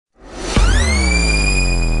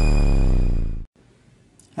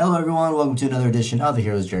Hello, everyone. Welcome to another edition of the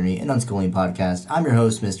Hero's Journey, an unschooling podcast. I'm your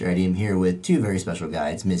host, Mr. Eddie. I'm here with two very special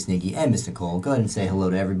guides, Miss Nikki and Miss Nicole. Go ahead and say hello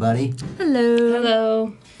to everybody. Hello.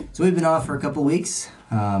 Hello. So we've been off for a couple weeks.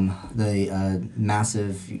 The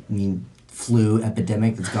massive flu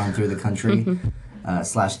epidemic that's gone through the country /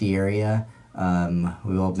 the area.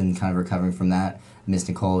 We've all been kind of recovering from that. Miss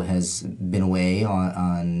Nicole has been away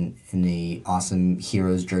in the awesome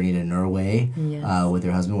Hero's Journey to Norway with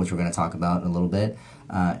her husband, which we're going to talk about in a little bit.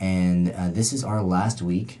 And this is our last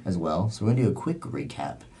week as well, so we're going to do a quick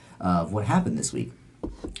recap of what happened this week.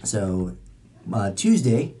 So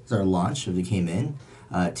Tuesday is our launch of the Came In.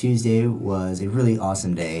 Tuesday was a really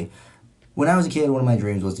awesome day. When I was a kid, one of my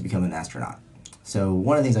dreams was to become an astronaut. So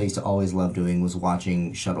one of the things I used to always love doing was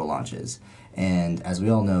watching shuttle launches. And as we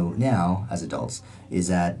all know now, as adults, is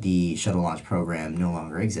that the shuttle launch program no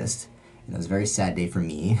longer exists. And it was a very sad day for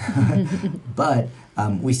me. But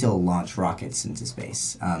we still launch rockets into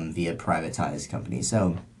space via privatized companies.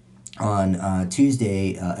 So on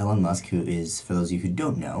Tuesday, Elon Musk, who is, for those of you who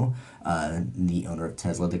don't know, the owner of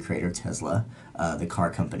Tesla, the creator of Tesla, the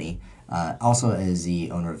car company, also is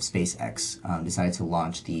the owner of SpaceX, decided to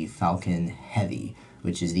launch the Falcon Heavy,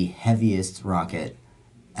 which is the heaviest rocket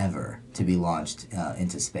ever to be launched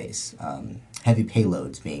into space. Heavy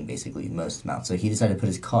payloads being basically the most amount. So he decided to put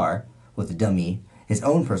his car with a dummy, his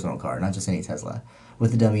own personal car, not just any Tesla,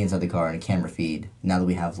 with the dummy inside the car and a camera feed. Now that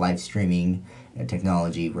we have live streaming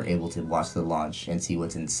technology, we're able to watch the launch and see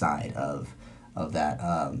what's inside of that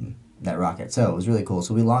rocket. So it was really cool.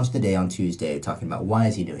 So we launched the day on Tuesday talking about why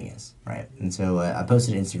is he doing this, right? And so I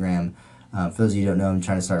posted Instagram. For those of you who don't know, I'm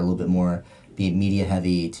trying to start a little bit more be media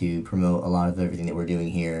heavy to promote a lot of everything that we're doing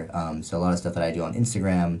here. So a lot of stuff that I do on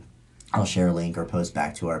Instagram, I'll share a link or post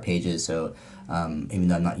back to our pages. So even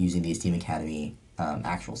though I'm not using the Esteem Academy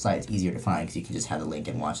actual site, it's easier to find because you can just have the link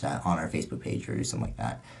and watch that on our Facebook page or do something like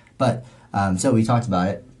that. But so we talked about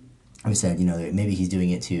it. We said, maybe he's doing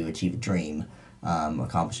it to achieve a dream,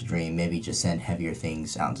 accomplish a dream, maybe just send heavier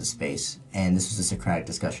things out into space. And this was a Socratic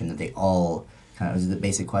discussion that they all was the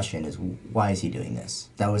basic question is, why is he doing this?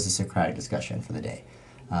 That was the Socratic discussion for the day.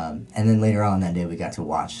 And then later on that day, we got to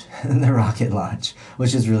watch the rocket launch,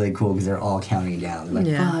 which is really cool because they're all counting down. They're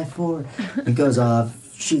like, 5, 4, it goes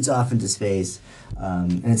off, shoots off into space,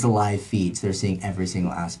 and it's a live feed, so they're seeing every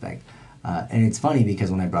single aspect. And it's funny because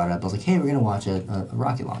when I brought it up, I was like, hey, we're going to watch a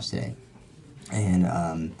rocket launch today.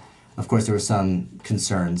 And of course, there were some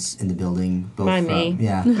concerns in the building. Both By from, me.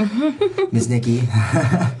 Yeah. Miss Nikki.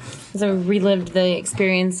 So relived the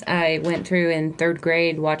experience I went through in 3rd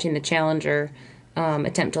grade watching the Challenger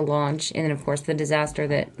attempt to launch. And then, of course, the disaster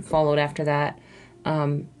that followed after that.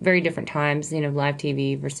 Very different times, live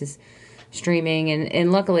TV versus streaming.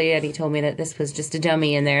 And luckily, Eddie told me that this was just a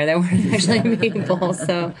dummy in there. There weren't actually people.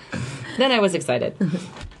 So then I was excited.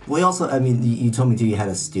 We also, you told me too you had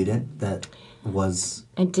a student that was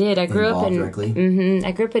I did. I grew up in directly.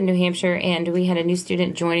 I grew up in New Hampshire, and we had a new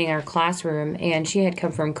student joining our classroom, and she had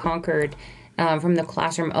come from Concord, from the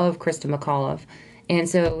classroom of Krista McAuliffe. And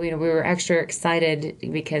so, we were extra excited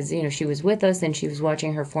because, she was with us and she was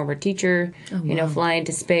watching her former teacher, fly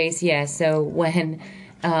into space. Yeah. So when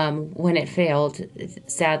it failed,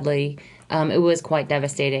 sadly, it was quite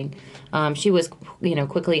devastating. She was,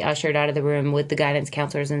 quickly ushered out of the room with the guidance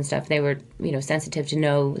counselors and stuff. They were, sensitive to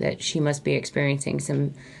know that she must be experiencing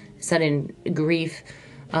some sudden grief,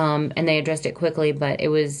 and they addressed it quickly. But it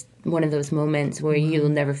was one of those moments where you'll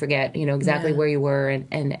never forget, exactly where you were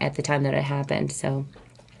and at the time that it happened. So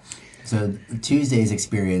Tuesday's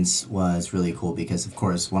experience was really cool because, of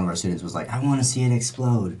course, one of our students was like, I want to see it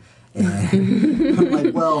explode. And I'm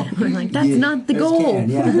like, well, that's not the goal.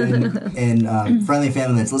 Yeah, and friendly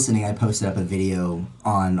family that's listening, I posted up a video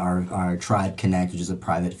on our Tribe Connect, which is a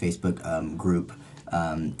private Facebook group,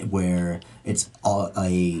 where it's all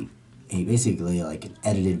a basically like an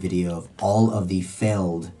edited video of all of the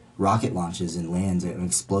failed rocket launches and lands and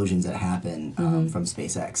explosions that happen from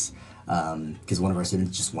SpaceX. Because one of our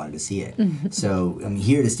students just wanted to see it. So,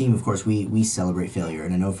 here at Esteem, of course, we celebrate failure.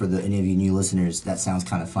 And I know for any of you new listeners, that sounds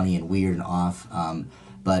kind of funny and weird and off.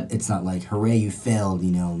 But it's not like, hooray, you failed,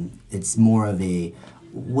 It's more of a,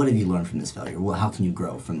 what have you learned from this failure? Well, how can you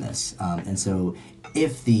grow from this? And so,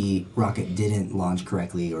 if the rocket didn't launch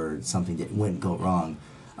correctly or something wouldn't go wrong,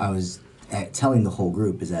 I was telling the whole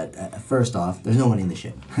group is that, first off, there's no one in the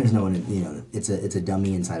ship. There's no one, it's a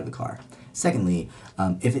dummy inside of the car. Secondly,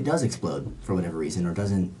 if it does explode for whatever reason or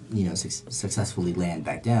doesn't, successfully land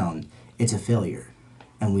back down, it's a failure,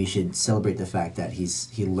 and we should celebrate the fact that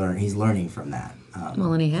he's learning from that.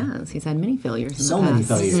 Well, and he has. He's had many failures. Many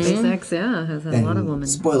failures. SpaceX, has had a lot of them.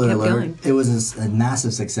 Spoiler alert: it was a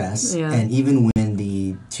massive success, and even when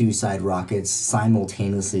the two side rockets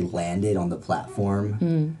simultaneously landed on the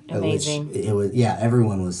platform. Amazing. Which it was, yeah,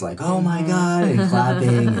 everyone was like, "Oh my God," and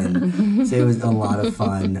clapping, and so it was a lot of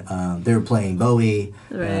fun. They were playing Bowie,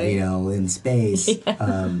 Right. in space.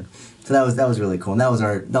 So that was really cool, and that was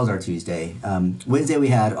our Tuesday. Wednesday we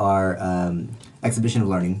had our exhibition of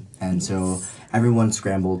learning, and so everyone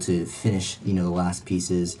scrambled to finish the last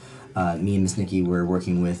pieces. Me and Miss Nikki were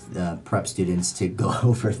working with prep students to go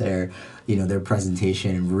over their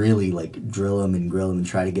presentation and really like drill them and grill them and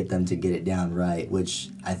try to get them to get it down right, which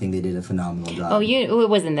I think they did a phenomenal job. It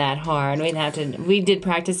wasn't that hard. We did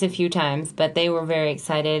practice a few times, but they were very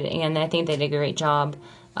excited, and I think they did a great job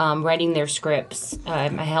writing their scripts. I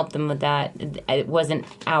helped them with that. It wasn't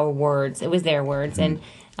our words; it was their words, and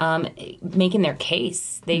making their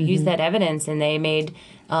case. They used that evidence, and they made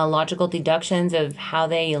logical deductions of how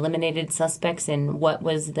they eliminated suspects and what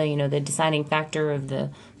was the deciding factor of the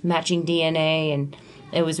matching DNA, and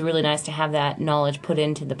it was really nice to have that knowledge put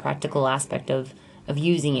into the practical aspect of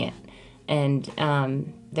using it. And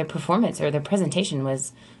their performance or their presentation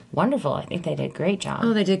was wonderful. I think they did a great job.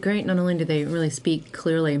 Oh, they did great. Not only did they really speak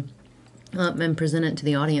clearly and present it to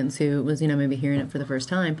the audience who was, maybe hearing it for the first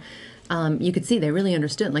time, you could see they really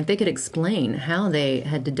understood. Like, they could explain how they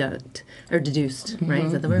had deduced, right?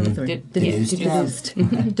 Is that the word? Deduced.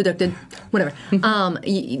 Deducted. Whatever.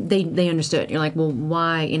 They understood. You're like, well,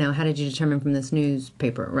 why, how did you determine from this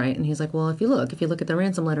newspaper, right? And he's like, well, if you look at the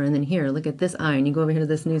ransom letter, and then here, look at this eye, and you go over here to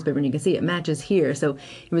this newspaper, and you can see it matches here. So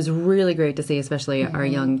it was really great to see, especially our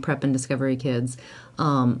young prep and discovery kids,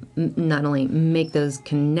 not only make those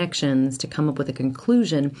connections to come up with a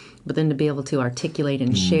conclusion, but then to be able to articulate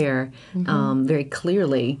and share very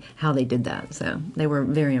clearly how they did that. So they were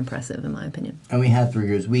very impressive, in my opinion. And we had 3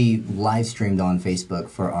 groups. We live streamed on Facebook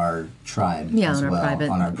for our tribe as well,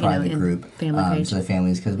 on our private group, family page. So the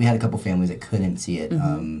families, because we had a couple families that couldn't see it,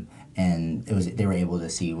 and they were able to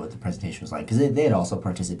see what the presentation was like, because they had also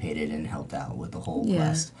participated and helped out with the whole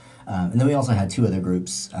quest. And then we also had 2 other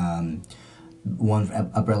groups. One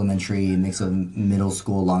upper elementary, mix of middle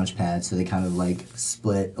school launch pad, so they kind of like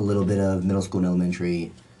split a little bit of middle school and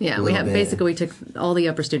elementary. Yeah, we took all the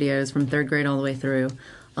upper studios from 3rd grade all the way through,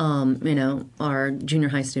 our junior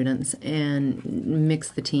high students, and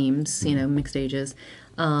mixed the teams, mixed ages.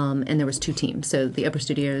 And there was 2 teams. So the upper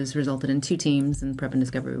studios resulted in 2 teams, and Prep and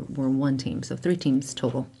Discovery were 1 team. So 3 teams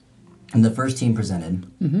total. And the first team presented,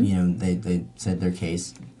 they said their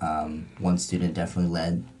case. One student definitely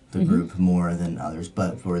led the group more than others,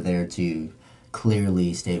 but were there to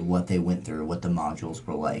clearly state what they went through, what the modules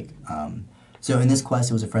were like. So in this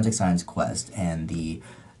quest, it was a forensic science quest, and the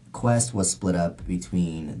quest was split up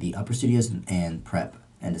between the upper studios and Prep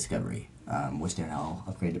and Discovery, which they're now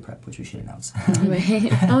upgraded to Prep, which we should announce.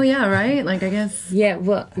 Oh, yeah, right? Like, I guess. Yeah,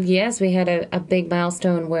 well, yes, we had a big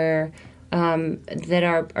milestone where that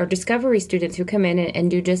our Discovery students who come in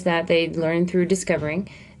and do just that, they learn through discovering,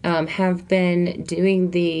 have been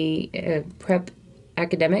doing the Prep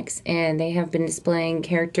academics, and they have been displaying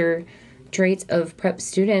character traits of Prep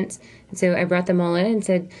students. And so I brought them all in and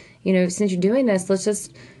said, since you're doing this, let's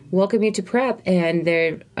just welcome you to Prep. And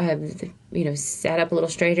they're, sat up a little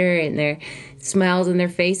straighter, and their smiles on their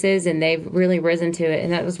faces, and they've really risen to it.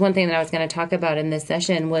 And that was one thing that I was going to talk about in this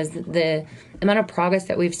session, was the amount of progress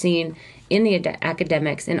that we've seen in the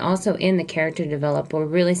academics and also in the character develop. We're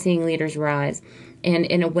really seeing leaders rise, and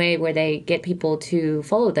in a way where they get people to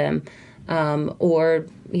follow them, or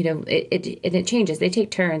it changes. They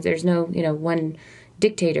take turns. There's no one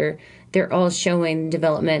dictator. They're all showing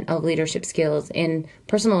development of leadership skills and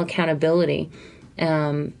personal accountability.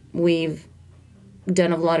 We've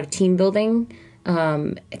done a lot of team building,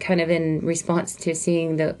 kind of in response to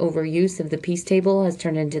seeing the overuse of the peace table has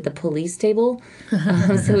turned into the police table.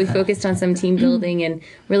 So we focused on some team building and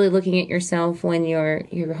really looking at yourself when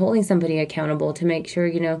you're holding somebody accountable, to make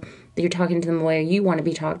sure that you're talking to them the way you want to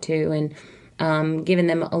be talked to, and giving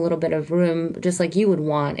them a little bit of room, just like you would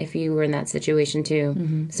want if you were in that situation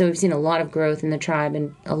too. So we've seen a lot of growth in the tribe,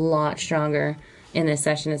 and a lot stronger in this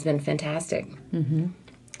session. Has been fantastic.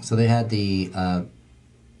 So they had the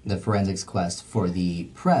forensics quest for the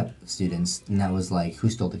Prep students, and that was like Who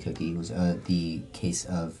Stole the Cookie. It was the case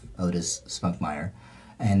of Otis Spunkmeyer.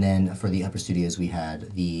 And then for the upper studios, we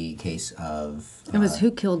had the case of... it was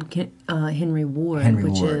Who Killed Henry Ward, Henry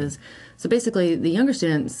which Ward. is... So basically, the younger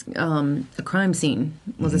students, a crime scene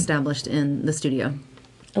was established in the studio.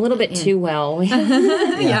 A little bit too well.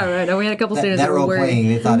 Yeah, right. And we had a couple students That who were role worried. playing,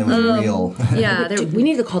 they thought it was real. Yeah, We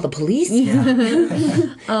need to call the police.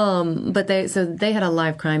 but they had a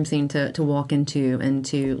live crime scene to walk into and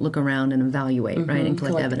to look around and evaluate, right, and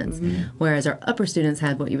collect evidence. Whereas our upper students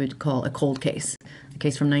had what you would call a cold case, a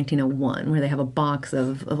case from 1901, where they have a box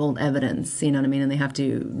of old evidence, you know what I mean, and they have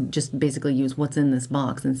to just basically use what's in this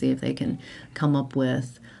box and see if they can come up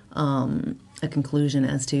with a conclusion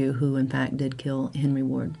as to who, in fact, did kill Henry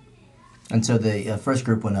Ward. And so the first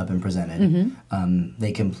group went up and presented.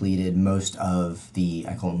 They completed most of the,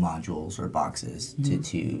 I call them modules or boxes,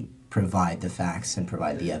 to provide the facts and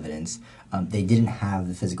provide the evidence. They didn't have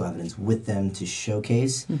the physical evidence with them to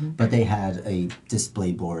showcase, but they had a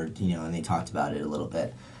display board, and they talked about it a little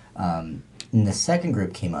bit. And the second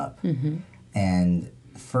group came up, and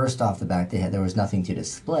first off the bat, there was nothing to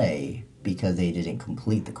display because they didn't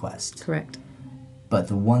complete the quest. Correct. But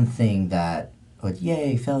the one thing that,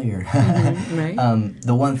 yay, failure. Right.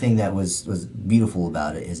 The one thing that was beautiful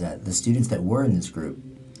about it is that the students that were in this group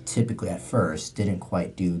typically at first didn't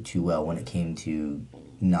quite do too well when it came to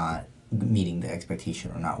not meeting the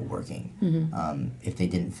expectation or not working. If they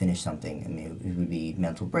didn't finish something, I mean, it would be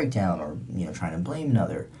mental breakdown or trying to blame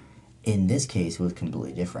another. In this case, it was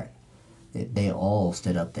completely different. They all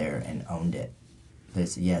stood up there and owned it. They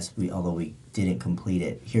said, yes, although we didn't complete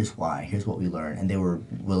it, here's why, here's what we learned. And they were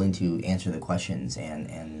willing to answer the questions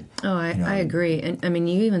and I agree. And I mean,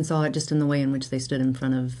 you even saw it just in the way in which they stood in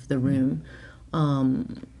front of the room.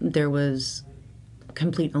 There was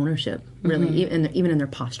complete ownership, really, even in their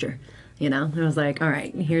posture. It was like, all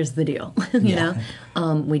right, here's the deal.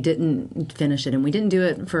 We didn't finish it, and we didn't do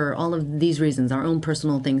it for all of these reasons, our own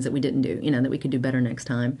personal things that we didn't do, that we could do better next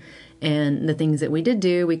time. And the things that we did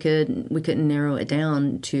do, we couldn't narrow it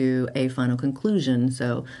down to a final conclusion.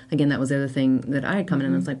 So again, that was the other thing that I had come in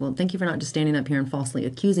and I was like, well, thank you for not just standing up here and falsely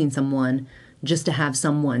accusing someone just to have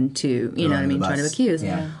someone to, try to accuse.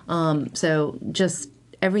 Yeah. So just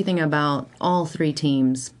everything about all three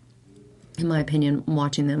teams, in my opinion,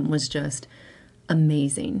 watching them was just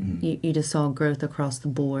amazing. You just saw growth across the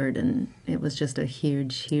board, and it was just a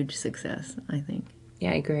huge, huge success, I think.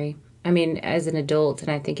 Yeah, I agree. I mean, as an adult, and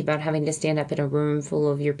I think about having to stand up in a room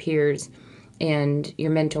full of your peers and your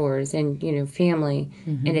mentors and, family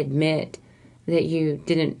and admit that you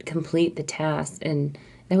didn't complete the task. And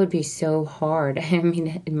that would be so hard. I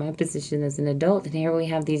mean, in my position as an adult, and here we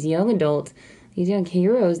have these young adults, these young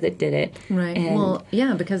heroes that did it. Right. And well,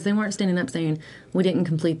 yeah, because they weren't standing up saying we didn't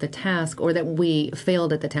complete the task or that we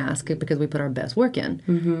failed at the task because we put our best work in.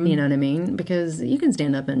 You know what I mean? Because you can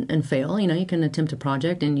stand up and fail. You can attempt a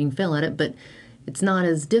project and you can fail at it, but it's not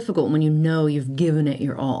as difficult when you've given it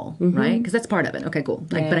your all, right? Because that's part of it. Okay, cool.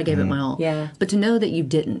 But I gave it my all. Yeah. But to know that you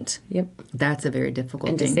didn't, Yep. that's a very difficult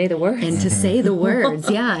And thing. to say the words. And to say the words,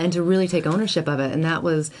 yeah, and to really take ownership of it. And that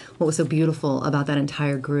was what was so beautiful about that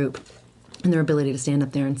entire group. And their ability to stand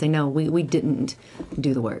up there and say, no, we didn't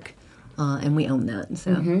do the work. And we own that.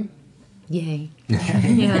 So, yay.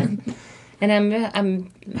 Yeah. And I'm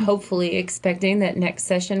hopefully expecting that next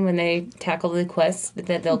session when they tackle the quest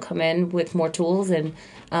that they'll come in with more tools and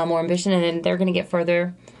more ambition, and they're going to get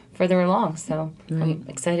further along. So I'm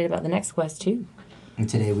excited about the next quest too. And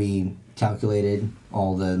today we calculated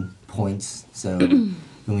all the points. So when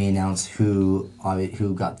we announced who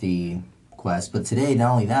got the quest, but today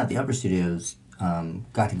not only that, the upper studios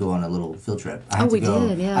got to go on a little field trip. I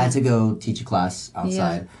had to go teach a class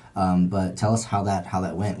outside. But tell us how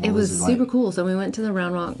that went. It was super cool. So we went to the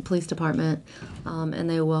Round Rock Police Department, and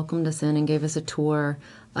they welcomed us in and gave us a tour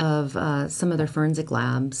of some of their forensic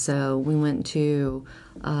labs. So we went to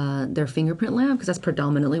their fingerprint lab, because that's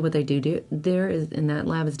predominantly what they do. There is in that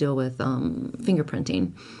lab is deal with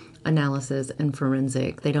fingerprinting analysis and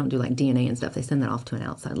forensic. They don't do like DNA and stuff. They send that off to an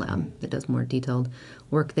outside lab that does more detailed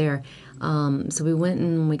work there. So we went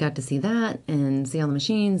and we got to see that and see all the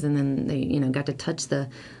machines, and then they got to touch the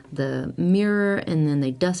mirror, and then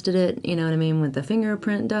they dusted it, with the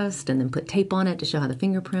fingerprint dust, and then put tape on it to show how the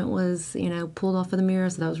fingerprint was pulled off of the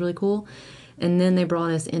mirror. So that was really cool. And then they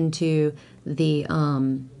brought us into the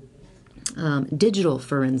digital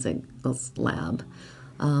forensics lab,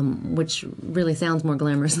 which really sounds more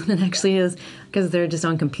glamorous than it actually is, because they're just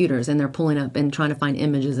on computers and they're pulling up and trying to find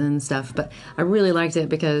images and stuff. But I really liked it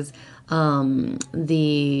because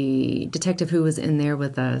the detective who was in there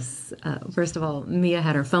with us, first of all, Mia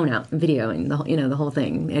had her phone out videoing the whole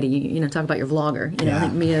thing. Eddie, talk about your vlogger. I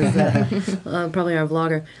think Mia's probably our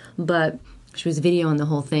vlogger, but she was videoing the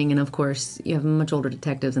whole thing. And of course, you have much older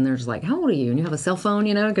detectives, and they're just like, "How old are you?" And you have a cell phone,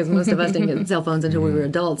 because most of us didn't get cell phones until we were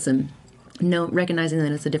adults, and recognizing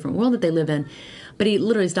that it's a different world that they live in. But he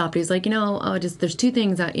literally stopped. He's like, there's two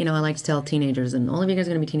things that, I like to tell teenagers, and all of you guys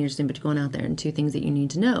are going to be teenagers soon, but you're going out there, and two things that you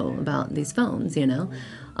need to know about these phones, and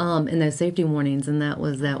those safety warnings. And that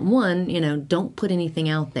was that one, don't put anything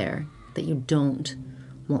out there that you don't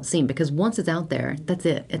want seen, because once it's out there, that's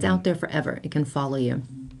it. It's out there forever. It can follow you.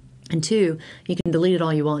 And two, you can delete it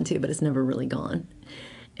all you want to, but it's never really gone.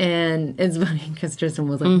 And it's funny because Tristan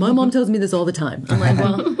was like, my mom tells me this all the time. I'm like,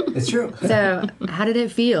 well, It's true. so how did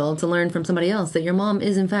it feel to learn from somebody else that your mom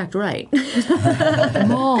is in fact right?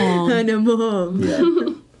 Mom. I know, Mom.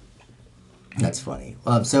 Yeah. That's funny.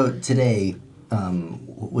 So today,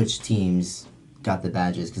 which teams got the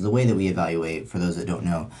badges? Because the way that we evaluate, for those that don't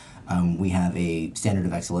know, we have a standard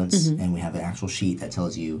of excellence, and we have an actual sheet that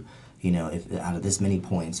tells you, if out of this many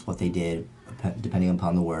points, what they did, depending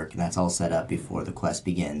upon the work, and that's all set up before the quest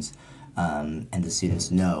begins. And the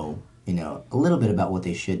students know, a little bit about what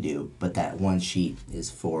they should do, but that one sheet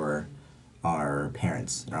is for our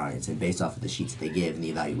parents, our audience, and based off of the sheets that they give and the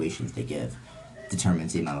evaluations they give,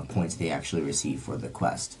 determines the amount of points they actually receive for the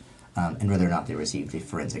quest, and whether or not they received a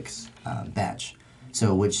forensics badge.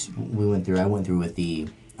 So which I went through with the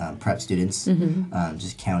prep students,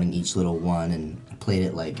 just counting each little one, and I played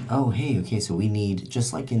it like, so we need,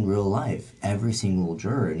 just like in real life, every single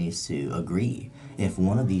juror needs to agree. If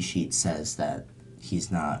one of these sheets says that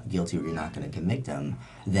he's not guilty or you're not going to convict him,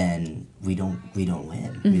 then we don't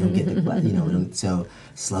win. We don't get the so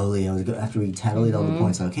slowly after we tallied all the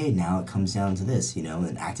points, okay, now it comes down to this,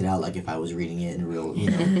 and acted out like if I was reading it in real,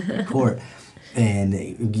 court. And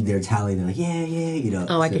they're tallying, they're like, yeah.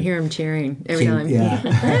 Oh, I could hear him cheering every time. Yeah.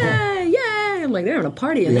 Yeah. I'm like, they're having a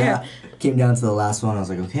party in there. Came down to the last one, I was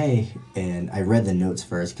like, okay. And I read the notes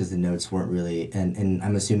first because the notes weren't really, and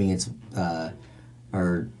I'm assuming it's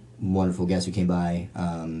our wonderful guest who came by,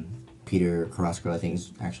 Peter Carrasco, I think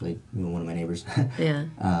is actually one of my neighbors. Yeah.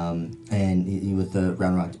 And he with the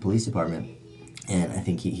Round Rock Police Department. And I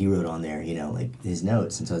think he wrote on there, like his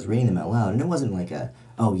notes. And so I was reading them out loud. And it wasn't like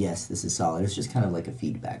oh, yes, this is solid. It was just kind of like a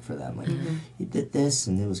feedback for them. Like, you did this,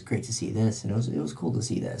 and it was great to see this, and it was cool to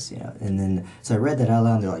see this, And then, so I read that out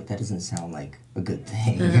loud, and they're like, that doesn't sound like a good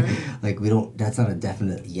thing. Like, that's not a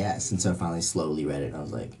definite yes. And so I finally slowly read it, and I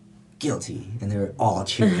was like, guilty. And they were all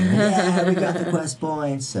cheering. Like, yeah, we got the quest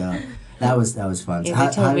points. So that was fun. Yeah, So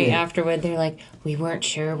they told me afterward, they're like, we weren't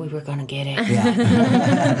sure we were going to get it.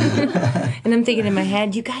 Yeah. And I'm thinking in my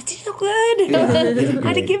head, you guys did so good.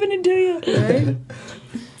 I'd have given it to you. Right?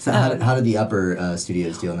 So how did the upper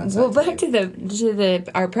studios do on that side? Well, back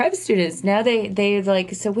to our prep students. Now they're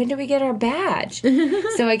like, so when do we get our badge?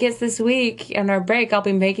 So I guess this week on our break, I'll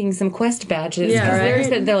be making some quest badges. Yeah,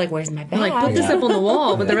 right. They're like, where's my badge? I'm like, put this up on the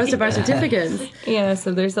wall with the rest of our certificates. Yeah,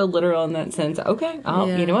 so they're so literal in that sense. Okay,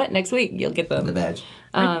 you know what? Next week you'll get them. The badge.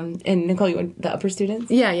 And Nicole, you want the upper students?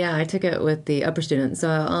 Yeah, I took it with the upper students. So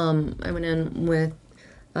I went in with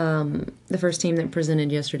the first team that presented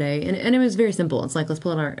yesterday, and it was very simple. It's like, let's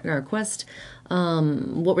pull out our quest.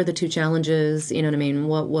 What were the two challenges? You know what I mean?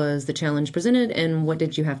 What was the challenge presented, and what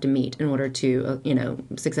did you have to meet in order to,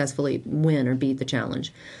 successfully win or beat the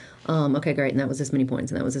challenge? Okay, great, and that was this many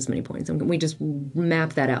points, and that was this many points. And we just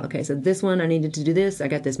mapped that out. Okay, so this one I needed to do this, I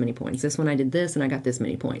got this many points. This one I did this, and I got this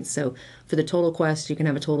many points. So for the total quest, you can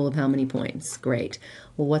have a total of how many points? Great.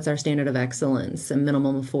 Well, what's our standard of excellence? A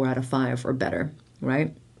minimum of 4 out of 5 or better,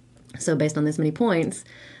 right? So based on this many points,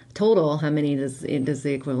 total, how many does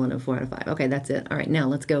the equivalent of 4 out of 5? Okay, that's it. All right, now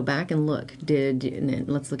let's go back and look.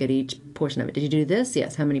 Let's look at each portion of it. Did you do this?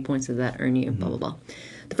 Yes. How many points did that earn you? Blah, blah, blah.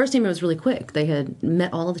 The first team, it was really quick. They had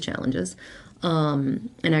met all of the challenges. And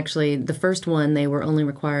actually, the first one, they were only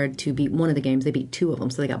required to beat one of the games. They beat 2 of them,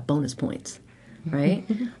 so they got bonus points, right?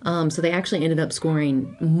 So they actually ended up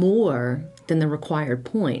scoring more than the required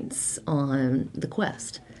points on the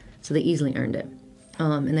quest. So they easily earned it.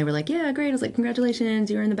 And they were like, yeah, great. I was like, congratulations,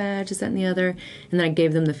 you earned the badge, this, that, and the other. And then I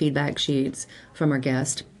gave them the feedback sheets from our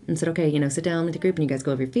guest and said, okay, sit down with the group and you guys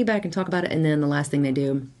go over your feedback and talk about it. And then the last thing they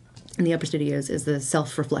do in the upper studios is the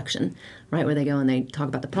self-reflection, right, where they go and they talk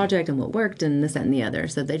about the project and what worked and this, that, and the other.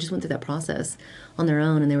 So they just went through that process on their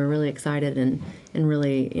own, and they were really excited and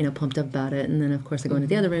really, pumped up about it. And then, of course, I go into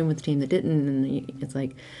the other room with the team that didn't, and it's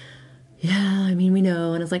like, yeah, I mean, we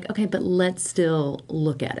know. And it's like, okay, but let's still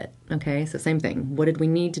look at it. Okay, so same thing. What did we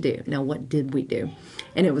need to do? Now, what did we do?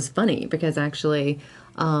 And it was funny because actually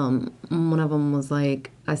one of them was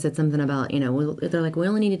like, I said something about, they're like, we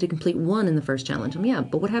only needed to complete 1 in the first challenge. Yeah,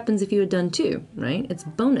 but what happens if you had done 2, right? It's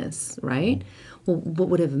bonus, right? Well, what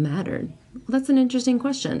would have mattered? Well, that's an interesting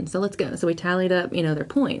question. So let's go. So we tallied up, their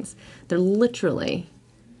points. They're literally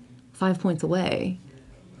 5 points away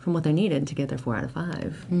from what they needed to get their 4 out of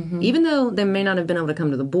 5. Even though they may not have been able to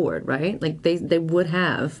come to the board, right? Like they would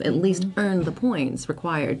have at least earned the points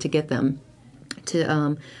required to get them to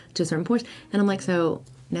a certain point. And I'm like, so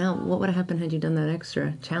now what would have happened had you done that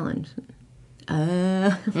extra challenge? So you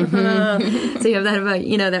have that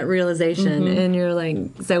about, that realization, and you're like,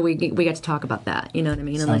 so we got to talk about that, you know what I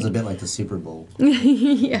mean? Sounds a bit like the Super Bowl.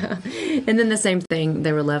 Yeah. And then the same thing,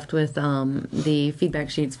 they were left with the feedback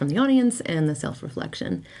sheets from the audience and the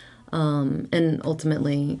self-reflection. And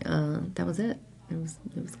ultimately, that was it. It was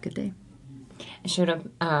a good day. I showed up.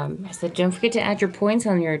 I said, don't forget to add your points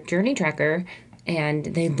on your journey tracker. And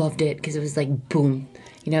they loved it because it was like, boom.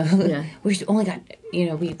 Yeah. We only got, we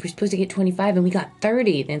were supposed to get 25 and we got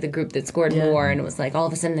 30. They had the group that scored more. And it was like all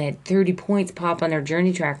of a sudden they had 30 points pop on their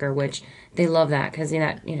journey tracker, which they love that because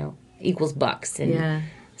that, equals bucks. And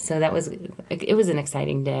so it was an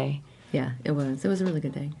exciting day. Yeah, it was. It was a really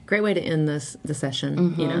good day. Great way to end the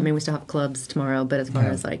session. We still have clubs tomorrow, but as far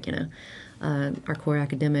as our core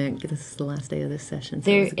academic, this is the last day of this session.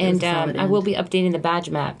 So I will be updating the badge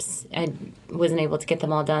maps. I wasn't able to get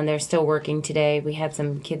them all done. They're still working today. We had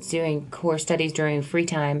some kids doing core studies during free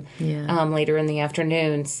time later in the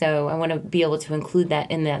afternoon. So I want to be able to include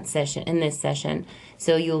that in this session.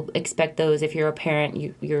 So you'll expect those. If you're a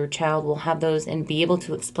parent, your child will have those and be able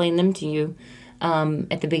to explain them to you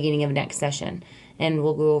at the beginning of next session. And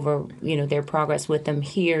we'll go over, their progress with them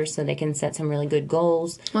here so they can set some really good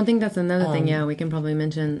goals. Well, I think that's another thing, we can probably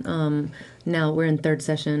mention. Now we're in third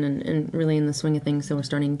session and really in the swing of things, so we're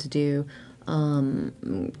starting to do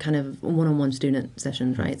kind of one-on-one student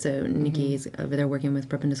sessions, right? So Nikki's over there working with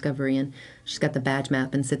Prep and Discovery, and she's got the badge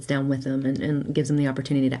map and sits down with them and gives them the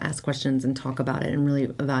opportunity to ask questions and talk about it and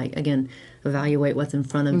really evaluate what's in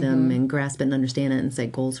front of them and grasp it and understand it and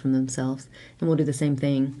set goals for themselves. And we'll do the same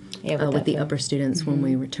thing with the upper students when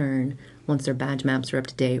we return. Once their badge maps are up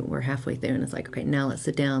to date, we're halfway there, and it's like, okay, now let's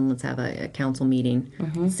sit down, let's have a council meeting,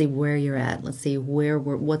 let's see where you're at, let's see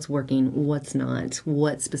what's working, what's not,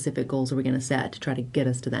 what specific goals are we going to set to try to get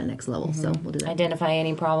us to that next level. So we'll do that. Identify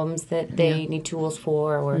any problems that they need tools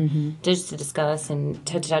for, or just to discuss and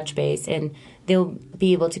to touch base, and they'll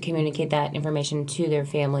be able to communicate that information to their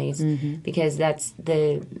families because that's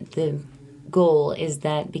the goal, is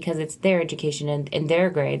that because it's their education and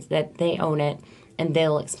their grades, that they own it. And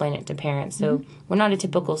they'll explain it to parents. So we're not a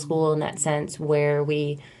typical school in that sense where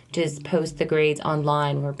we just post the grades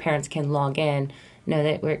online where parents can log in. No,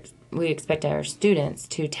 that we expect our students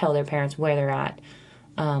to tell their parents where they're at.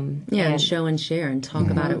 And show and share and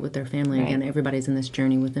talk about it with their family. Right. Again, everybody's in this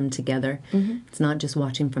journey with them together. It's not just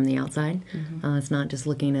watching from the outside. It's not just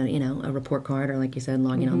looking at a report card or, like you said,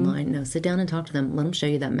 logging online. No, sit down and talk to them. Let them show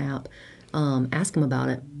you that map. Ask them about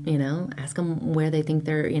it, ask them where they think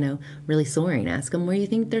they're, really soaring. Ask them where you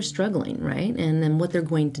think they're struggling, right? And then what they're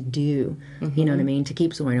going to do, you know what I mean, to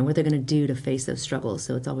keep soaring, and what they're going to do to face those struggles.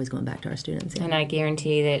 So it's always going back to our students. Yeah. And I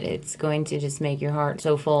guarantee that it's going to just make your heart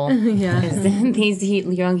so full. Yeah. These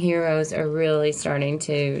young heroes are really starting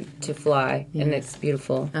to fly, and it's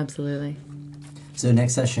beautiful. Absolutely. So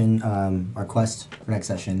next session, our quest for next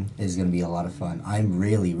session is going to be a lot of fun. I'm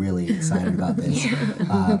really, really excited about this.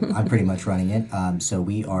 I'm pretty much running it. So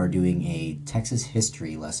we are doing a Texas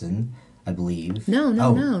history lesson, I believe. No.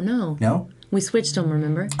 No? We switched them,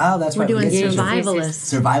 remember? Oh, that's We're right. doing Yes,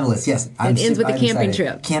 survivalists. Survivalists, yes. It ends with the camping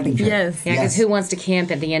trip. Camping trip. Yes. Yeah, because who wants to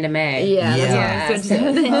camp at the end of May? Yeah.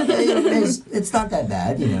 It's not that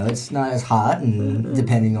bad, It's not as hot, and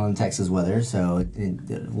depending on Texas weather, so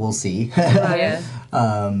we'll see. Yeah.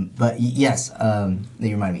 But yes,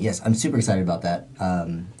 you remind me. Yes, I'm super excited about that.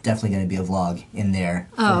 Definitely going to be a vlog in there.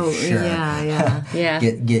 For sure. Yeah. Yeah.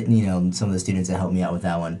 Get some of the students that help me out with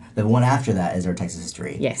that one. The one after that is our Texas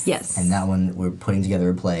history. Yes. And that one we're putting together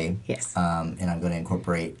a play. Yes. And I'm going to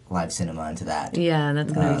incorporate live cinema into that. Yeah,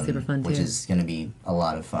 that's going to be super fun, too. Which is going to be a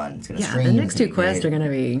lot of fun. It's going to the next two quests are going to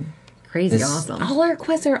be crazy awesome. All our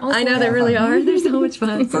quests are awesome. I know, they really are. They're so much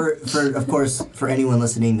fun. Of course, for anyone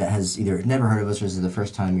listening that has either never heard of us or this is the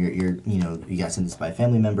first time you got sent this by a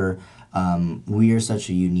family member, we are such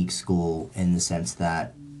a unique school in the sense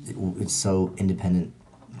that it's so independent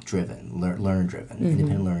driven, learner driven,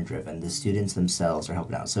 independent learner driven. The students themselves are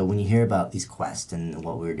helping out. So when you hear about these quests and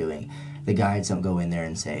what we're doing, the guides don't go in there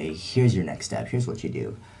and say, here's your next step, here's what you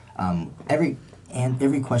do. Every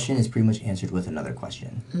question is pretty much answered with another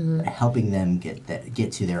question, helping them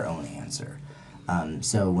get to their own answer.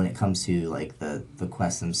 So when it comes to like the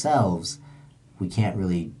quests themselves, we can't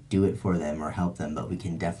really do it for them or help them, but we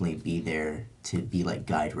can definitely be there to be like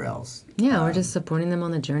guide rails. Yeah, we're just supporting them on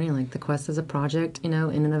the journey. Like the quest is a project, in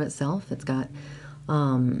and of itself. It's got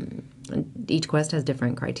Each quest has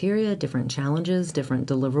different criteria, different challenges, different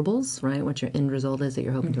deliverables, right? What your end result is that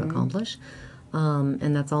you're hoping to accomplish.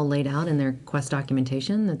 And that's all laid out in their quest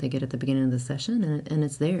documentation that they get at the beginning of the session. And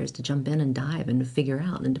it's theirs to jump in and dive and to figure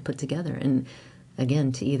out and to put together. And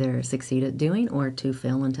again, to either succeed at doing or to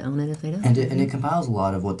fail and to own it if they don't. And it compiles a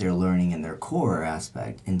lot of what they're learning in their core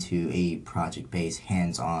aspect into a project-based,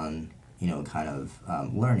 hands-on, kind of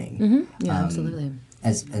learning. Yeah, absolutely.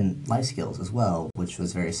 And life skills as well, which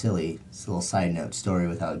was very silly. It's a little side note story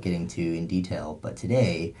without getting too in detail. But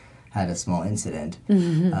today had a small incident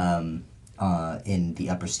in the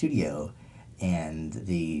upper studio, and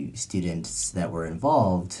the students that were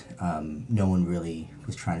involved, no one really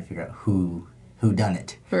was trying to figure out who done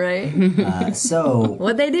it. Right. So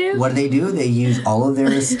What'd they do? What do? They used all of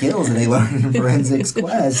their skills that they learned in Forensics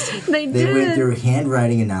Quest. They went through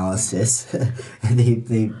handwriting analysis.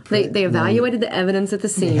 They evaluated the evidence at the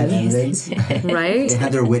scene. They had evidence. Right? They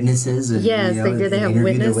had their witnesses. And, Yes, they did. They have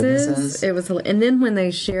interviewed their witnesses. It was, and then when they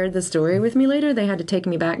shared the story with me later, they had to take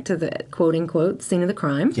me back to the quote unquote scene of the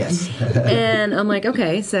crime. Yes. And I'm like,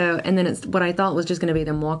 okay, so, and then it's what I thought was just going to be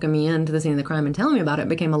them walking me into the scene of the crime and telling me about it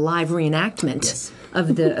became a live reenactment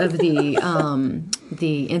of the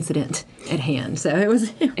incident at hand. So it was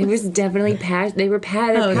definitely they were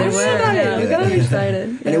passionate. Oh, they were. About it. I got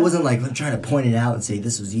excited. And it wasn't like I'm trying to point it out and say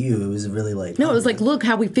this was you. It was really like No, it was like, look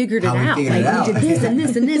how we figured it out. We did this and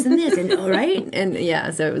this and this and this, and all right, and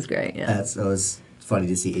yeah, so it was great. Yeah, it was funny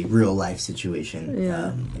to see a real life situation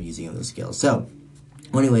of using those skills. So,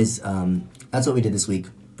 well, anyways, that's what we did this week.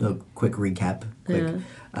 A quick recap.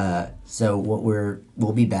 So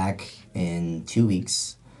we'll be back in 2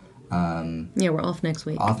 weeks. We're off next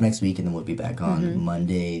week. Off next week, and then we'll be back on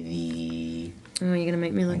Monday the. Oh, you're gonna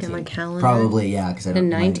make me look 19th. at my calendar. Probably, yeah, because I don't.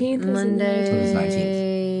 The 19th. Monday. So it's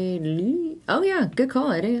 19th. Oh yeah, good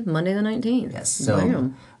call, Eddie. Monday the 19th. Yes. So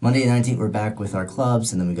Bam. Monday the 19th, we're back with our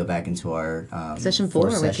clubs, and then we go back into our Session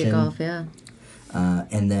 4 we kick off. Yeah.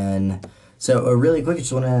 And then. So really quick, I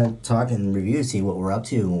just want to talk and review, see what we're up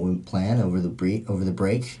to and what we plan over the break.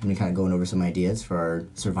 I'm kind of going over some ideas for our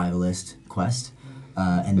survivalist quest.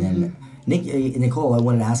 And then, Nicole, I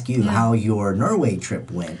wanted to ask you how your Norway trip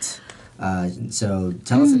went. So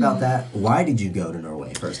tell us about that. Why did you go to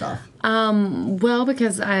Norway, first off? Well,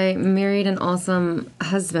 because I married an awesome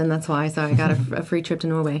husband. That's why. So I got a free trip to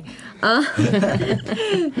Norway. No,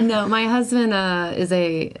 my husband is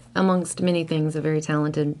amongst many things, a very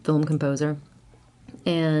talented film composer.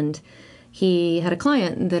 And he had a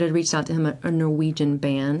client that had reached out to him, a Norwegian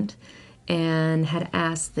band, and had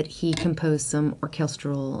asked that he compose some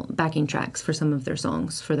orchestral backing tracks for some of their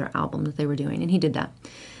songs for their album that they were doing. And he did that.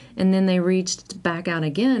 And then they reached back out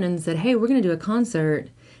again and said, hey, we're going to do a concert,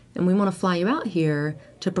 and we want to fly you out here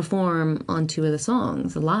to perform on 2 of the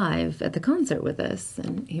songs live at the concert with us.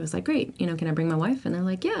 And he was like, great, can I bring my wife? And they're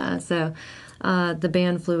like, yeah. So the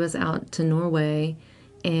band flew us out to Norway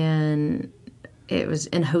and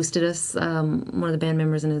hosted us. One of the band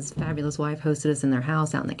members and his fabulous wife hosted us in their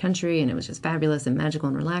house out in the country, and it was just fabulous and magical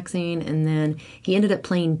and relaxing. And then he ended up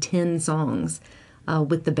playing 10 songs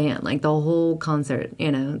with the band, like the whole concert,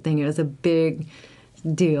 thing. It was a big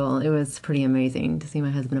deal. It was pretty amazing to see my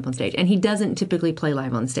husband up on stage. And he doesn't typically play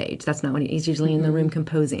live on stage. That's not what he's usually in the room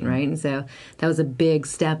composing, right? And so that was a big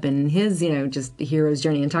step in his, just hero's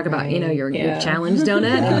journey. And talk about, your challenge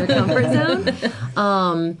donut in your comfort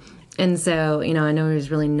zone. And so, I know he was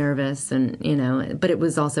really nervous and, but it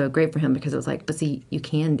was also great for him because it was like, but see, you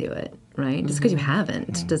can do it, right? Just because you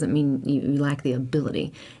haven't doesn't mean you lack the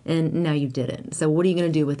ability. And now you did it. So what are you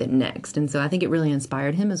going to do with it next? And so I think it really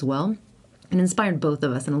inspired him as well, and inspired both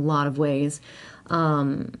of us in a lot of ways,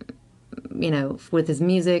 with his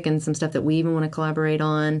music and some stuff that we even want to collaborate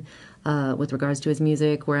on. With regards to his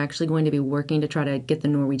music, we're actually going to be working to try to get the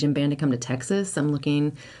Norwegian band to come to Texas. I'm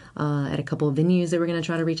looking at a couple of venues that we're going to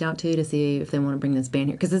try to reach out to see if they want to bring this band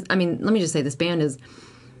here. Because, let me just say, this band is...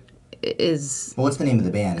 Well, what's the name of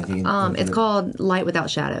the band? It's called Light Without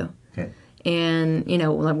Shadow. Okay. And,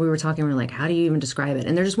 like we were talking, we were like, how do you even describe it?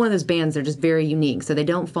 And they're just one of those bands, they're just very unique. So they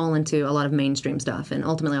don't fall into a lot of mainstream stuff. And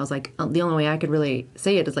ultimately, I was like, the only way I could really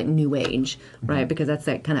say it is like new age, right? Because that's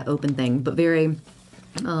that kind of open thing. But very...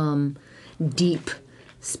 deep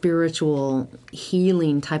spiritual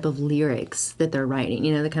healing type of lyrics that they're writing,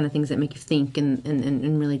 the kind of things that make you think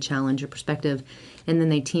and really challenge your perspective. And then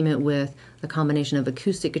they team it with a combination of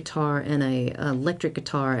acoustic guitar and a electric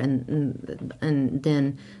guitar, and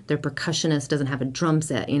then their percussionist doesn't have a drum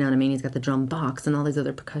set, you know what I mean? He's got the drum box and all these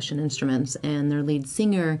other percussion instruments, and their lead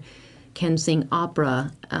singer can sing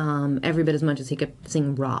opera every bit as much as he could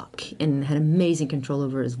sing rock, and had amazing control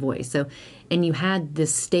over his voice. So, and you had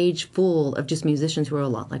this stage full of just musicians who are a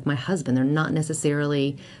lot like my husband. They're not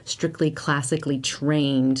necessarily strictly classically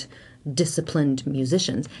trained, disciplined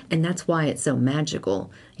musicians, and that's why it's so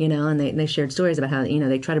magical, and they shared stories about how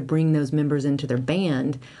they try to bring those members into their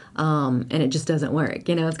band, and it just doesn't work.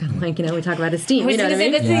 It's kind of like we talk about esteem, you know what I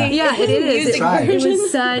mean? Yeah, it is.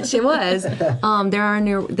 It was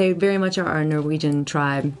they very much are our Norwegian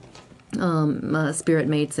tribe, spirit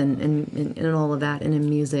mates and all of that, and in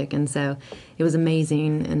music. And so it was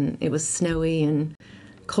amazing, and it was snowy and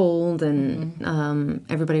cold, and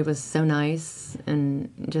everybody was so nice, and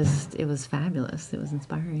just it was fabulous. It was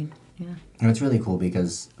inspiring. Yeah. And it's really cool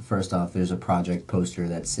because first off, there's a project poster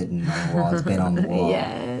that's sitting on the wall. It's been on the wall.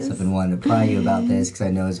 Yes. So I've been wanting to pry you about this because I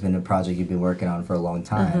know it's been a project you've been working on for a long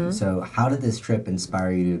time. So how did this trip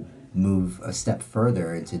inspire you to move a step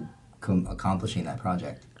further into accomplishing that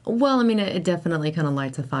project? Well, I mean, it definitely kind of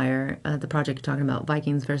lights a fire. The project you're talking about,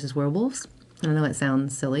 Vikings versus Werewolves. I know it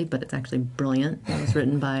sounds silly, but it's actually brilliant. It was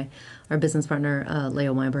written by our business partner,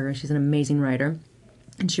 Leo Weinberger. She's an amazing writer.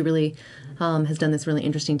 And she really has done this really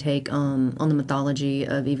interesting take on the mythology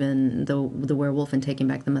of even the werewolf, and taking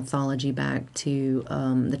back the mythology back to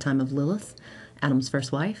the time of Lilith, Adam's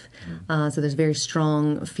first wife. So there's very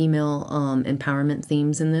strong female empowerment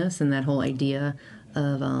themes in this, and that whole idea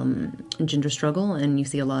of gender struggle. And you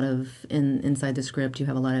see a lot of, inside the script, you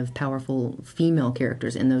have a lot of powerful female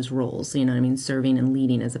characters in those roles, serving and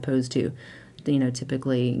leading, as opposed to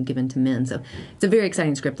typically given to men. So it's a very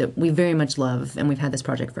exciting script that we very much love, and we've had this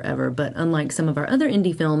project forever. But unlike some of our other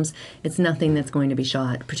indie films, it's nothing that's going to be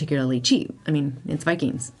shot particularly cheap. I mean, it's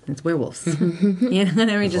Vikings, it's werewolves.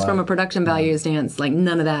 Just from a production value stance, like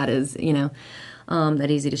none of that is,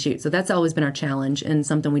 that easy to shoot. So that's always been our challenge, and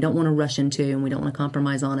something we don't want to rush into, and we don't want to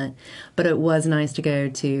compromise on it. But it was nice to go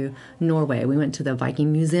to Norway. We went to the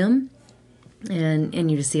Viking Museum,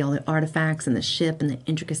 and you just see all the artifacts and the ship and the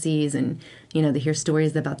intricacies, and to hear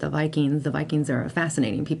stories about the Vikings. The Vikings are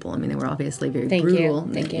fascinating people. I mean, they were obviously very brutal.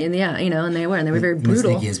 Thank you. And they were very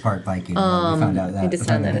brutal. Miss Nikki is part Viking. We found out that. I just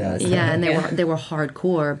found that out. Yeah, and they were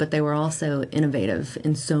hardcore, but they were also innovative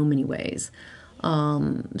in so many ways.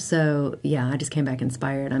 So yeah, I just came back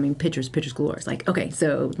inspired. I mean, pictures galore. It's like, okay,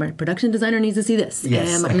 so my production designer needs to see this,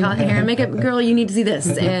 and my hair and makeup girl, you need to see this,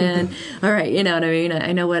 and all right, you know what I mean?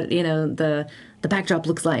 I know what the backdrop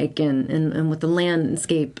looks like, and what the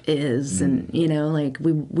landscape is, and like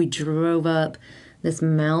we drove up this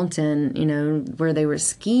mountain, where they were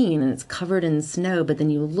skiing, and it's covered in snow, but then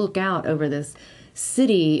you look out over this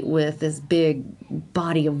city with this big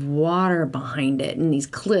body of water behind it, and these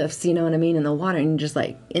cliffs, you know what I mean, and the water, and just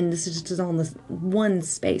like, and this is just all in this one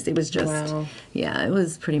space. It was just, yeah, it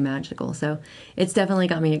was pretty magical. So it's definitely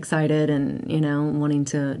got me excited, and wanting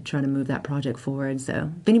to try to move that project forward.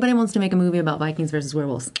 So if anybody wants to make a movie about Vikings versus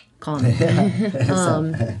werewolves, call me.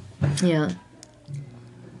 Yeah.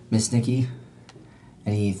 Miss Nikki,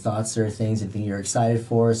 any thoughts or things, anything you're excited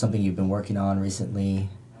for, something you've been working on recently?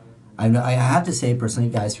 I have to say personally,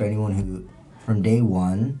 guys, for anyone who, from day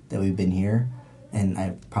one that we've been here, and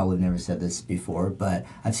I probably never said this before, but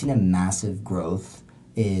I've seen a massive growth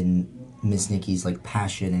in Miss Nikki's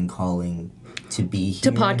passion and calling to be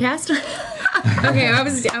here. To podcast? Okay, I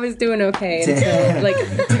was doing okay until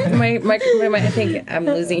my I think I'm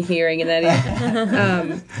losing hearing in that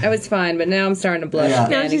ear. I was fine, but now I'm starting to blush again.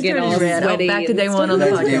 Now she's getting all red. sweaty. Back to day one on the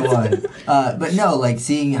podcast. Day one. But no,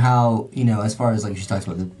 seeing how, as far as she talks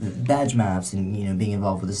about the badge maps, and being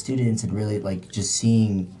involved with the students, and really just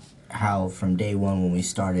seeing how from day one when we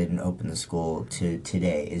started and opened the school to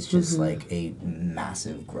today is just a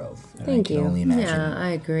massive growth. And Thank I you. can only imagine, Yeah,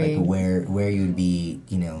 I agree. where you'd be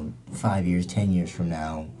 5 years, 10 years from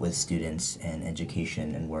now with students and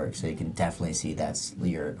education and work. So you can definitely see that's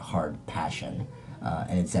your hard passion.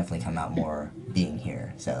 And it's definitely come out more being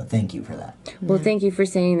here. So thank you for that. Well, thank you for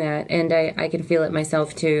saying that, and I can feel it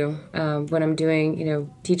myself too. When I'm doing,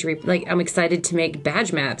 teacher, I'm excited to make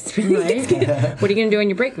badge maps. Right? What are you going to do on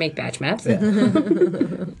your break? Make badge maps. Yeah.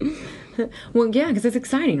 Well, yeah, because it's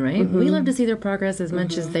exciting, right? We love to see their progress as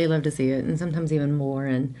much as they love to see it, and sometimes even more.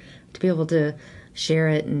 And to be able to share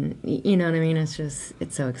it, and you know what I mean, it's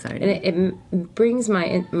so exciting. And it brings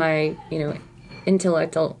my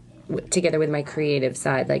intellectual together with my creative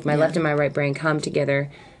side, my left and my right brain come together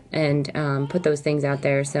and put those things out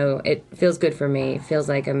there. So it feels good for me. It feels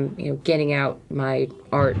like I'm getting out my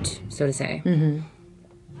art, so to say.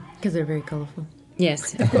 Because they're very colorful.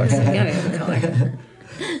 Yes, of course. You gotta have a color.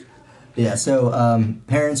 Yeah, so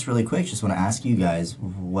parents, really quick, just want to ask you guys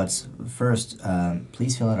what's first.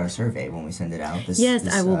 Please fill out our survey when we send it out. Yes,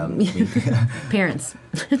 I will. Week. Parents.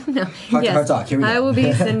 No. Heart talk. Here we go. I will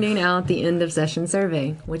be sending out the end of session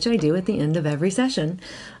survey, which I do at the end of every session,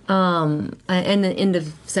 and the end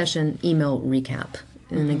of session email recap.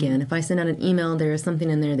 And again, if I send out an email, there is something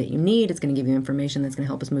in there that you need. It's going to give you information that's going to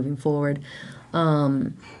help us moving forward.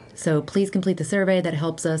 So please complete the survey. That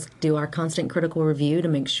helps us do our constant critical review to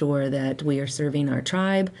make sure that we are serving our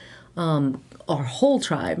tribe, our whole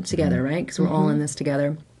tribe together, right? Because we're all in this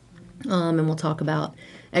together. And we'll talk about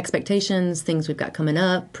expectations, things we've got coming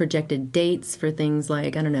up, projected dates for things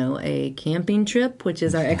like, I don't know, a camping trip, which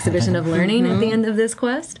is our exhibition of learning at the end of this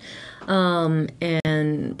quest.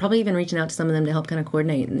 And probably even reaching out to some of them to help kind of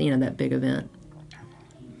coordinate, that big event.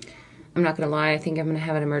 I'm not going to lie. I think I'm going to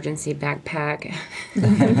have an emergency backpack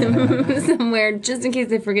somewhere just in case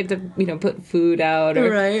they forget to, put food out.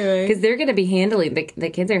 Right. Because they're going to be handling, the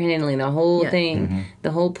kids are handling the whole thing,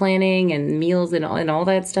 the whole planning and meals and all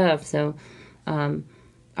that stuff. So, all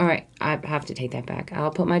right, I have to take that back.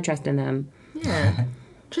 I'll put my trust in them. Yeah.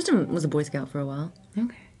 Tristan was a Boy Scout for a while.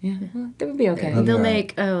 Okay. Yeah. Well, that would be okay. They'll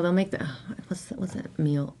make the, what's that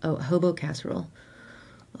meal? Oh, hobo casserole.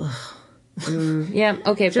 Ugh. Yeah,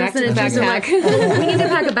 okay, back to the backpack. We need to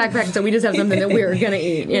pack a backpack so we just have something that we're going to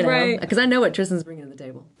eat, Right. Because I know what Tristan's bringing to the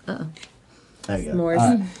table. Uh-oh. There you go.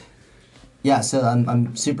 S'mores. Yeah, so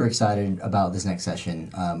I'm super excited about this next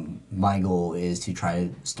session. My goal is to try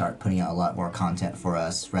to start putting out a lot more content for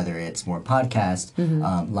us, whether it's more podcasts,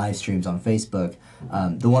 live streams on Facebook.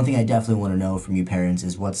 The one thing I definitely want to know from you parents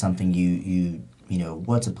is what's something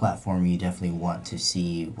what's a platform you definitely want to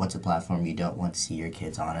see, what's a platform you don't want to see your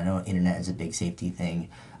kids on. I know internet is a big safety thing,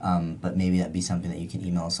 but maybe that'd be something that you can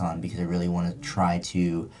email us on, because I really want to try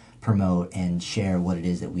to promote and share what it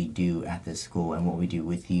is that we do at this school and what we do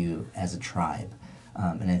with you as a tribe.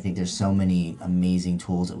 And I think there's so many amazing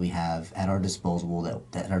tools that we have at our disposal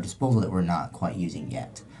that we're not quite using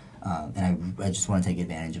yet. And I just want to take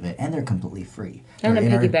advantage of it, and they're completely free. I'm going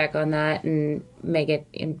to piggyback on that and make it.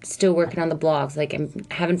 I'm still working on the blogs. Like, I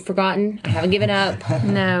haven't forgotten. I haven't given up.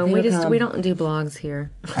 No, we don't do blogs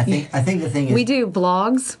here. I think the thing is we do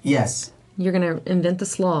vlogs. Yes. You're going to invent the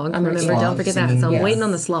slog. Remember, slog, don't forget singing, that. So I'm yes. waiting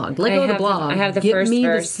on the slog. Let go of the blog. I have the Get first me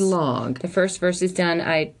verse. the slog. The first verse is done.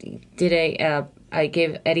 I did I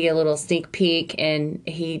gave Eddie a little sneak peek, and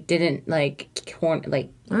he didn't All right,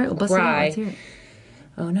 well, bust it out. cry. Let's hear it.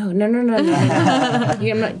 Oh, no.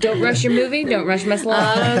 Don't rush your movie. Don't rush my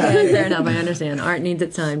slog. Okay, fair enough. I understand. Art needs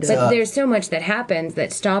its time. But there's so much that happens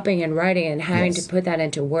that stopping and writing and having to put that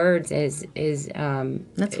into words is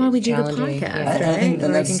that's why we do the challenging. podcast, Yeah. I right? think Where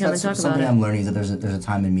we that's can come and talk something about it. I'm learning, is that there's a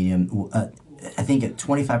time and medium. I think at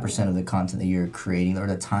 25% of the content that you're creating, or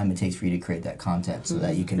the time it takes for you to create that content, so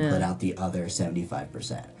that you can put out the other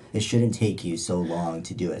 75%. It shouldn't take you so long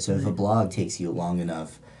to do it. So if a blog takes you long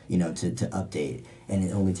enough, to update, and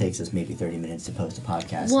it only takes us maybe 30 minutes to post a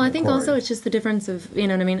podcast. Well, and I think record. also it's just the difference of,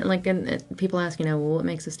 what I mean? Like, and people ask, well, what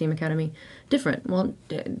makes the STEAM Academy different? Well,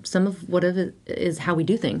 some of what of it is how we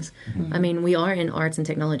do things. I mean, we are in arts and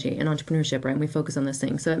technology and entrepreneurship, right? And we focus on those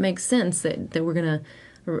things. So it makes sense that we're going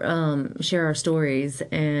to share our stories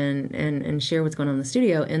and share what's going on in the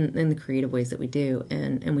studio in the creative ways that we do.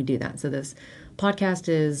 And we do that. So this podcast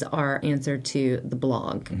is our answer to the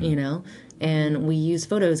blog, and we use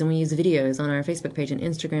photos and we use videos on our Facebook page and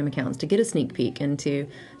Instagram accounts to get a sneak peek and to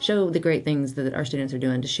show the great things that our students are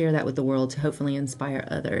doing, to share that with the world, to hopefully inspire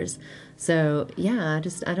others. So yeah,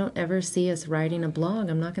 I don't ever see us writing a blog.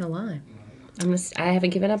 I'm not going to lie. I haven't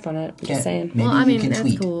given up on it. I'm just saying. Maybe Well, I you mean, can that's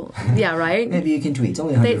tweet. cool. Yeah, right? Maybe you can tweet. It's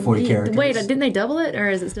only 140 characters. Wait, didn't they double it, or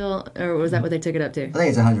is it still, or was that what they took it up to? I think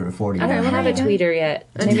it's 140. I don't now. have a tweeter yet.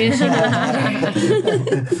 Maybe I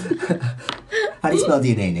should. How do you spell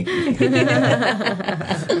DNA, Nikki?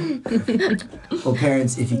 Well,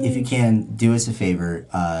 parents, if you can, do us a favor.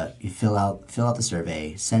 You fill out the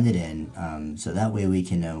survey, send it in, so that way we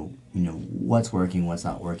can know what's working, what's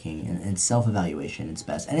not working, and it's self-evaluation. It's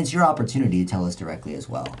best, and it's your opportunity to tell us directly as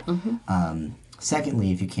well.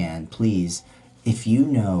 Secondly, if you can, please, if you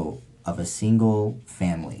know of a single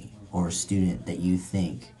family or student that you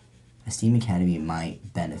think a STEAM Academy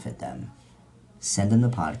might benefit them, send them the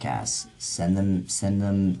podcast, send them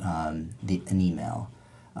an email,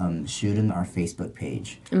 shoot them our Facebook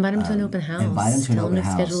page. Invite them to an open house. Invite them to an Tell open them to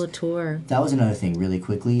house. schedule a tour. That was another thing, really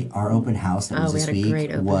quickly. Our open house that was we this had a week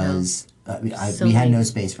great open was So we had many- no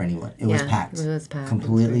space for anyone. It was Yeah, packed. it was packed.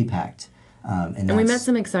 Completely packed. And we met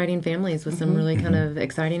some exciting families with some really kind of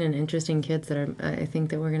exciting and interesting kids that are, I think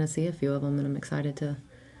that we're going to see a few of them, and I'm excited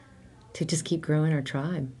to just keep growing our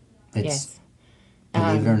tribe. It's Yes.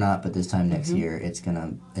 Believe it or not, but this time next year, it's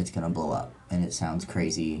gonna blow up, and it sounds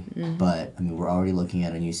crazy, but I mean, we're already looking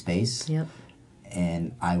at a new space. Yep.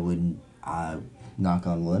 And I would, knock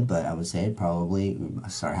on wood, but I would say I'd probably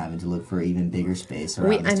start having to look for even bigger space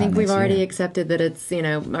around this I time think we've next already year. accepted that it's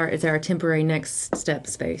it's our temporary next step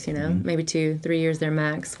space. Maybe 2-3 years there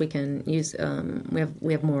max. We can use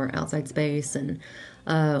we have more outside space, and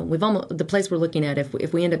we've almost the place we're looking at.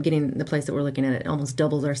 If we end up getting the place that we're looking at, it almost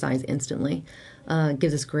doubles our size instantly.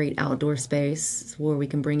 Gives us great outdoor space where we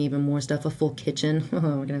can bring even more stuff. A full kitchen. Oh,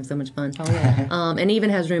 we're gonna have so much fun. Oh yeah. And even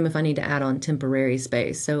has room if I need to add on temporary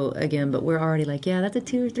space. So again, but we're already like, yeah, that's a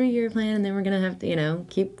 2 or 3 year plan, and then we're gonna have to,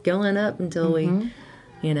 keep going up until we,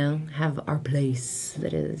 have our place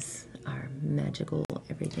that is our magical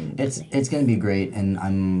everything. It's going to be great, and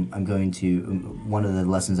I'm going to. One of the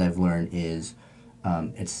lessons I've learned is,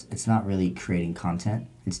 it's not really creating content;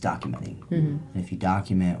 it's documenting. And if you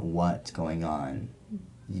document what's going on,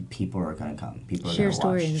 people are going to come. People are Share going to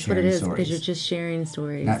watch. stories. That's what it is, because you're just sharing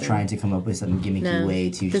stories. Not trying to come up with some gimmicky way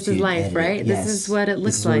to. This to is life, edit. right? Yes. This is what it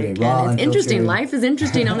looks This is what like. raw, And it's interesting. unfiltered. Life is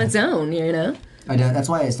interesting on its own, That's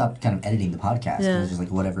why I stopped kind of editing the podcast. 'Cause Yeah. it's just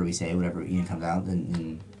like whatever we say, whatever comes out,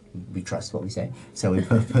 and we trust what we say, so we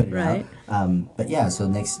put it Right. out. But yeah, so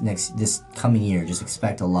this coming year, just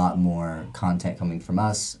expect a lot more content coming from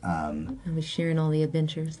us. And we're sharing all the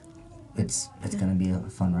adventures. It's gonna be a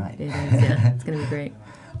fun ride. It is, yeah. It's going to be great.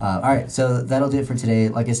 All right, so that'll do it for today.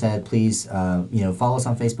 Like I said, please follow us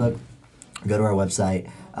on Facebook. Go to our website.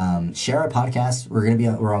 Share our podcast.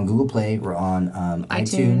 We're on Google Play. We're on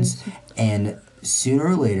iTunes, and sooner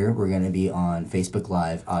or later we're gonna be on Facebook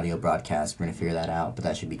Live audio broadcast. We're gonna figure that out, but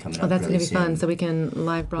that should be coming up. Oh, that's really going to be soon. fun. So we can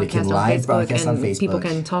live broadcast can on live Facebook, broadcast and on Facebook. people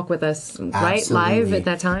can talk with us right Absolutely. live at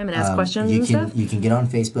that time and ask questions you and can stuff. you can get on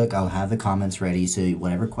Facebook. I'll have the comments ready. So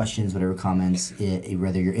whatever questions, whatever comments,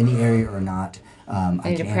 whether you're in the area or not, I I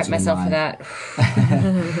need to can prep answer them myself for live.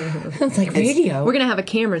 that. Sounds like radio. We're going to have a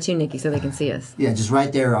camera too, Nikki, so they can see us. Yeah, just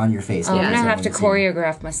right there on your face. I'm Yeah. gonna so have to everyone can see.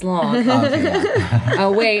 choreograph my slog. Okay, yeah.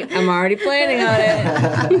 Oh wait, I'm already planning on it.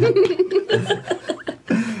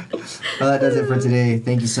 Well, that does it for today.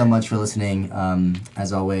 Thank you so much for listening.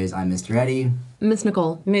 As always, I'm Mr. Eddie. Miss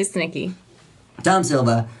Nicole. Miss Nikki. Tom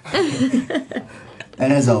Silva.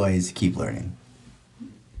 And as always, keep learning.